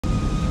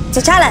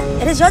T'Challa,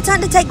 it is your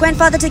turn to take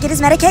grandfather to get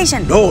his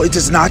medication. No, it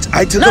is not.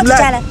 I took him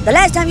T'Challa, the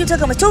last time you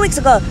took him was 2 weeks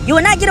ago. You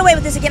will not get away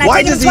with this again.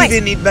 Why does he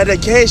even need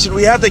medication?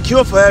 We have the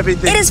cure for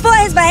everything. It is for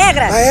his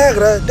Viagra.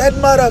 Viagra? That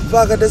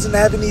motherfucker doesn't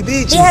have any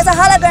beaches. He has a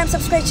hologram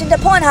subscription to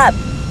Pornhub.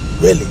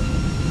 Really?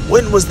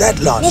 When was that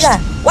launched? Nigga,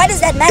 why does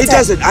that matter? It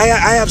doesn't. I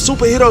have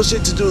superhero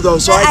shit to do though,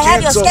 so I can't. I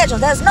have your schedule.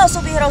 There's no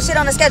superhero shit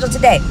on the schedule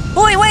today.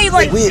 Where are you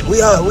going? We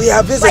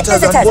have visitors. What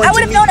visitors? I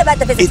would have known about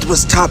the visitors. It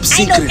was top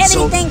secret. I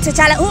know everything,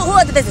 T'Challa. Who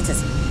are the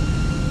visitors?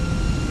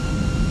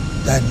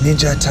 The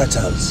Ninja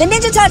Turtles. The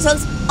Ninja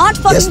Turtles aren't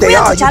fucking yes, they real,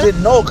 are. T'Challa. You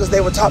didn't know because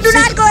they were top secret. Do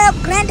not go help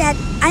Granddad.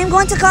 I am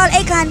going to call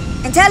Akon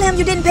and tell him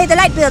you didn't pay the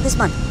light bill this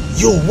month.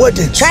 You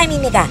wouldn't. Try me,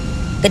 nigga.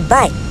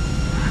 Goodbye.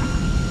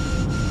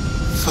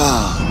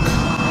 Fuck.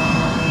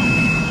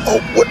 Oh,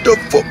 what the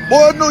fuck?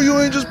 Boy, I know you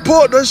ain't just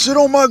poured that shit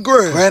on my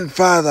grave.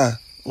 Grandfather,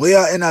 we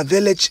are in a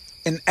village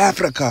in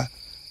Africa.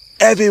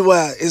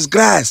 Everywhere is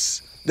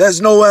grass.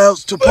 There's nowhere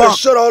else to park.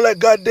 Shut all that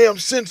goddamn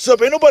sense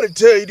up. Ain't nobody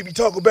tell you to be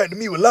talking back to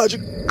me with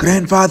logic.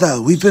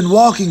 Grandfather, we've been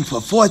walking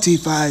for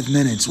 45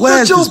 minutes.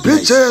 Where's this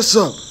place? Shut your bitch ass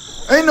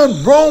up. Ain't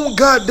nothing wrong with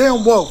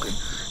goddamn walking.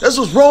 That's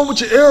what's wrong with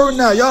your era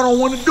now. Y'all don't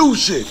want to do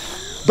shit.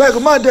 Back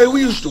in my day,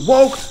 we used to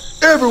walk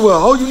everywhere.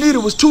 All you needed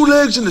was 2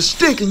 legs and a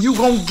stick and you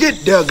gonna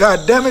get there,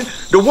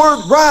 goddammit. The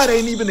word ride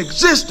ain't even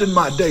exist in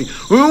my day.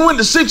 When we went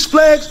to Six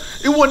Flags,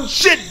 it wasn't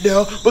shit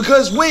there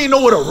because we ain't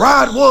know what a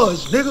ride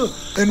was, nigga.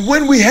 And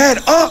when we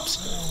had ups,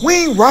 we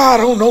ain't ride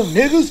on no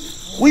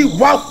niggas. We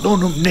walked on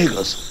them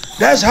niggas.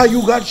 That's how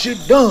you got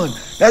shit done.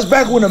 That's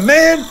back when a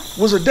man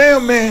was a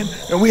damn man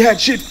and we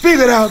had shit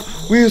figured out.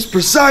 We was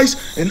precise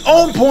and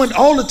on point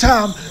all the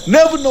time.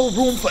 Never no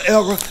room for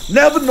error.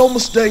 Never no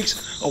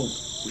mistakes. Oh,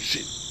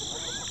 shit.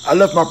 I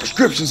left my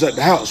prescriptions at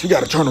the house. We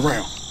gotta turn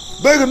around.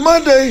 Back in my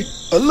day,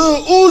 a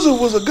little Uzi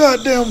was a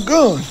goddamn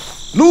gun.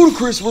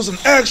 Ludicrous was an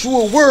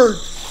actual word.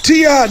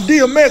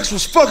 T-I-D-M-X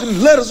was fucking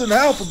letters in the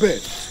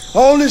alphabet.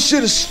 All this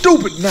shit is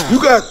stupid now.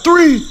 You got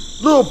 3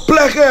 little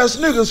black-ass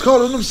niggas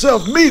calling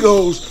themselves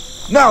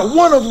Migos. Now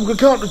one of them can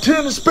count to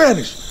 10 in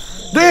Spanish.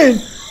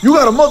 Then you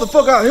got a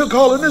motherfucker out here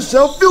calling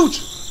himself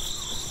Future.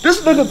 This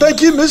nigga think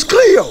he Miss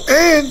Cleo.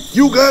 And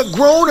you got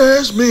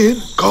grown-ass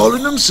men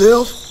calling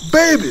themselves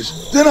babies.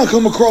 Then I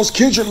come across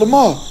Kendrick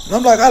Lamar. And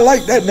I'm like, I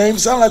like that name.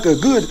 Sound like a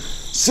good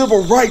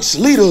civil rights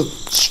leader,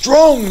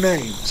 strong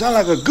name. Sound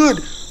like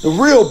the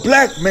real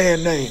black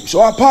man name.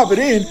 So I pop it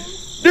in.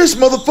 This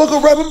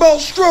motherfucker rapping about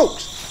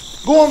strokes.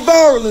 Going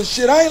viral and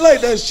shit. I ain't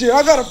like that shit.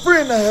 I got a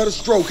friend that had a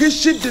stroke. His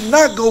shit did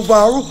not go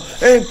viral.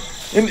 And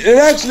it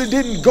actually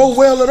didn't go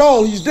well at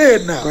all. He's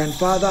dead now.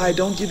 Grandfather, I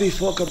don't give a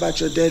fuck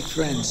about your dead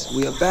friends.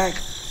 We are back.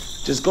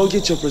 Just go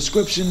get your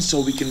prescription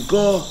so we can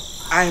go.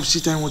 I have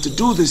shit I want to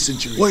do this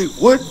century. Wait,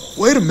 what?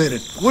 Wait a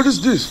minute. What is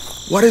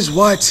this? What is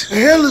what? The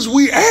hell is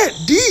we at?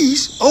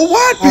 These are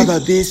white people. Father,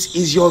 this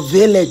is your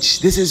village.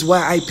 This is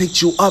where I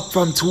picked you up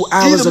from 2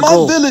 hours ago.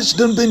 Either my village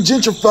done been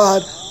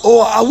gentrified,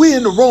 or are we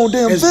in the wrong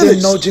damn village? There's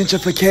been no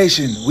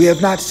gentrification. We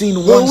have not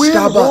seen one Starbucks. We're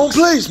in the wrong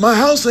place. My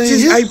house ain't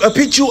here. I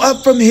picked you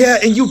up from here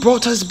and you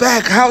brought us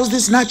back. How is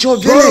this not your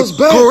village?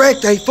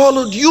 Correct, I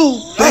followed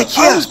you back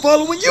here. I was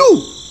following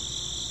you.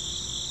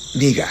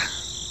 Nigga,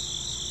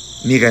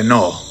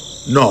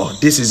 no,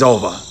 this is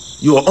over.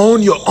 You are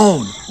on your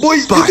own. Boy,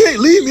 you can't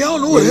leave me. I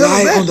don't know what the hell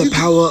I'm at. Rely on the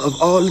power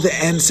of all the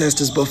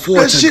ancestors before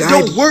to guide. That shit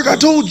don't work. I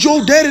told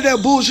your daddy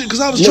that bullshit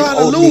because I was trying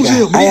to lose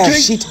him. I have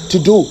shit to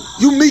do.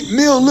 You meat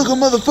meal looking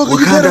motherfucker.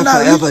 You better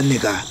not forever,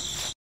 nigga.